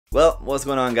Well, what's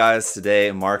going on, guys?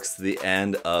 Today marks the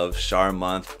end of Char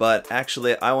month, but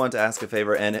actually I want to ask a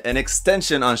favor and an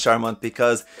extension on Char month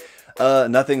because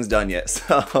nothing's done yet.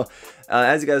 So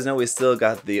as you guys know, we still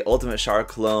got the Ultimate Char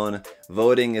clone.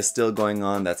 Voting is still going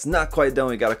on. That's not quite done.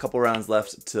 We got a couple rounds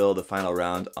left till the final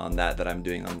round on that I'm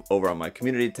doing over on my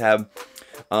community tab.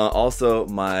 Also,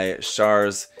 my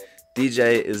Char's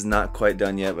DJ is not quite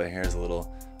done yet, but here's a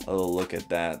little look at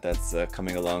that. That's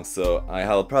coming along. So I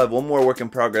have probably one more work in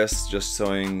progress, just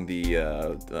showing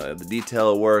the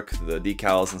detail work, the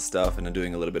decals and stuff, and I'm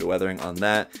doing a little bit of weathering on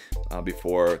that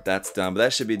before that's done. But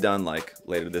that should be done like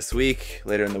later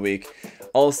in the week.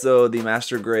 Also, the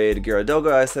master grade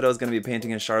Gyaradoga I said I was going to be painting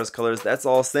in Char's colors. That's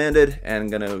all sanded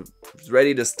and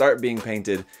ready to start being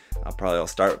painted. I'll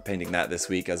start painting that this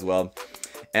week as well.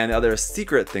 And the other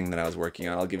secret thing that I was working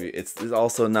on, it's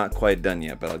also not quite done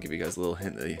yet, but I'll give you guys a little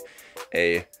hint.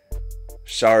 A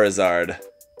Charizard.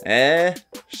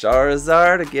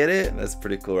 Charizard, get it? That's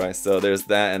pretty cool, right? So there's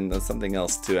that, and there's something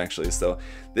else too, actually. So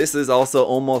this is also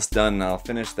almost done. I'll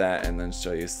finish that and then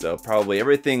show you. So probably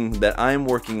everything that I'm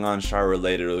working on Char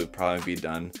related will probably be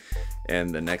done in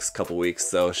the next couple weeks.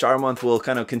 So Char month will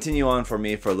kind of continue on for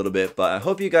me for a little bit, but I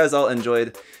hope you guys all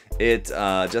enjoyed it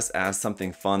just as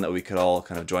something fun that we could all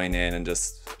kind of join in and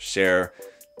just share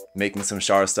making some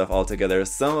Char stuff all together.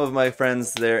 Some of my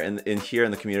friends there in here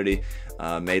in the community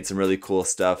made some really cool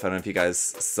stuff. I don't know if you guys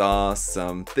saw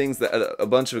some things that a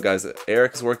bunch of guys,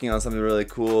 Eric's working on something really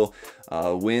cool.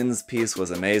 Wynn's piece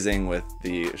was amazing with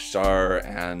the Char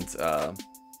and the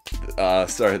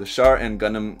Char and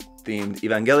Gundam themed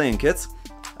Evangelion kits,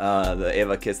 the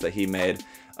Eva kits that he made.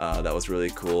 That was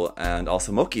really cool. And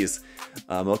also Moki's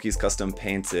custom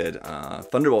painted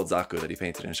Thunderbolt Zaku that he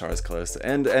painted in Char's colors,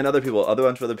 and a bunch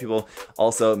of other people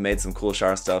also made some cool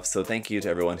Char stuff. So thank you to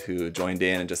everyone who joined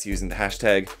in and just using the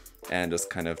hashtag and just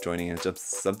kind of joining in.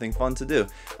 Just something fun to do.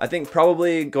 I think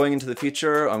probably going into the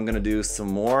future I'm gonna do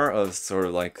some more of sort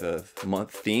of like the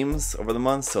month themes over the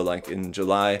month. So like in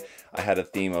July I had a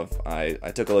theme of I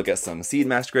took a look at some Seed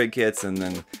Master Grade kits, and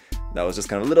then that was just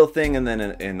kind of a little thing. And then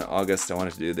in August I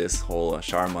wanted to do this whole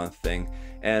Char month thing.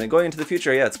 And going into the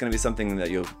future, yeah, it's going to be something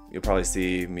that you'll probably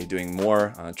see me doing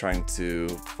more, trying to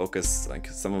focus like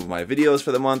some of my videos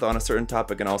for the month on a certain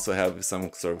topic, and also have some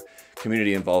sort of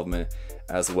community involvement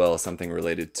as well, something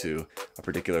related to a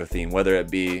particular theme, whether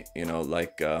it be, you know,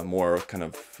 like more kind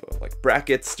of like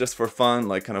brackets just for fun,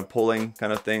 like kind of polling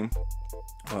kind of thing,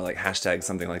 or like hashtag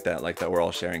something like that we're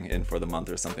all sharing in for the month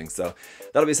or something. So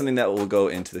that'll be something that will go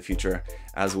into the future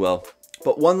as well.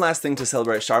 But one last thing to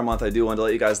celebrate Char month, I do want to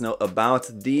let you guys know about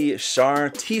the Char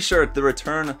t-shirt, the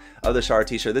return of the Char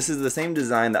t-shirt. This is the same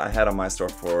design that I had on my store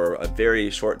for a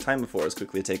very short time before it was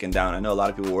quickly taken down. I know a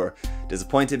lot of people were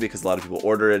disappointed because a lot of people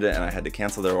ordered it and I had to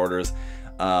cancel their orders.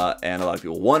 And a lot of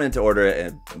people wanted to order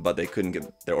it, but they couldn't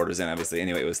get their orders in, obviously.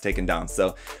 Anyway, it was taken down.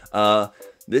 So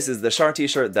this is the Char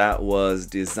t-shirt that was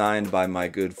designed by my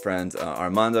good friend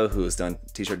Armando, who's done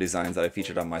t-shirt designs that I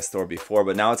featured on my store before,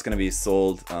 but now it's going to be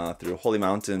sold through Holy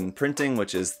Mountain Printing,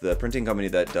 which is the printing company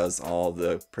that does all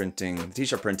the printing,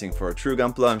 t-shirt printing for True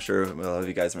Gunpla. I'm sure a lot of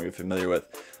you guys may be familiar with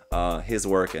his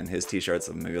work and his t-shirts.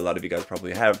 Maybe a lot of you guys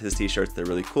probably have his t-shirts. They're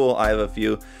really cool. I have a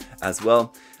few as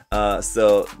well.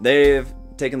 So they've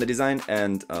taken the design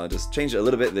and just changed it a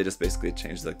little bit. They just basically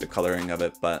changed like the coloring of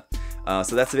it, but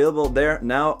so that's available there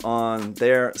now on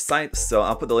their site. So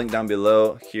I'll put the link down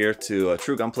below here to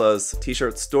True Gunpla's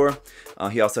t-shirt store.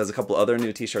 He also has a couple other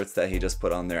new t-shirts that he just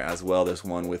put on there as well. There's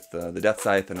one with the Death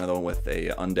Scythe and another one with a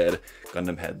undead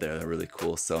Gundam head there. They're really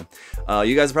cool. So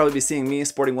you guys will probably be seeing me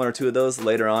sporting one or two of those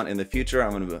later on in the future.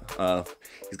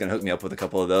 He's gonna hook me up with a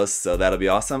couple of those, so that'll be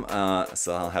awesome.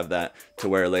 So I'll have that to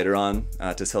wear later on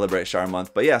to celebrate Char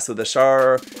month. But yeah, so the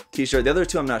Char t-shirt, the other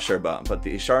two I'm not sure about, but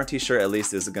the Char t-shirt at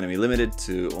least is going to be limited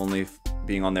to only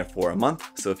being on there for a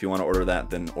month. So if you want to order that,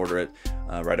 then order it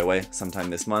right away sometime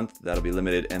this month. That'll be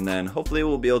limited, and then hopefully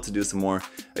we'll be able to do some more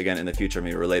again in the future,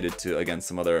 maybe related to, again,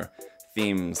 some other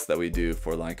themes that we do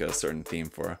for like a certain theme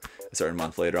for a certain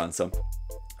month later on. So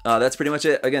that's pretty much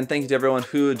it. Again, thank you to everyone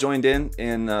who joined in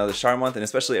the Char month, and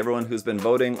especially everyone who's been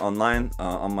voting online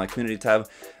on my community tab.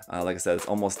 Like I said, it's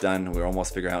almost done. We're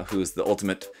almost figuring out who's the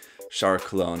ultimate Char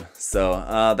clone. So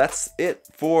that's it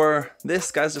for this,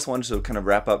 guys. Just wanted to kind of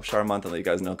wrap up Char month and let you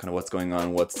guys know kind of what's going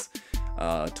on, what's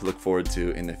to look forward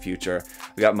to in the future.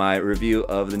 We got my review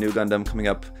of the new Gundam coming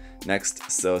up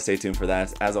next, so stay tuned for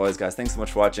that. As always, guys, thanks so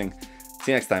much for watching.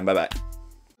 See you next time. Bye bye.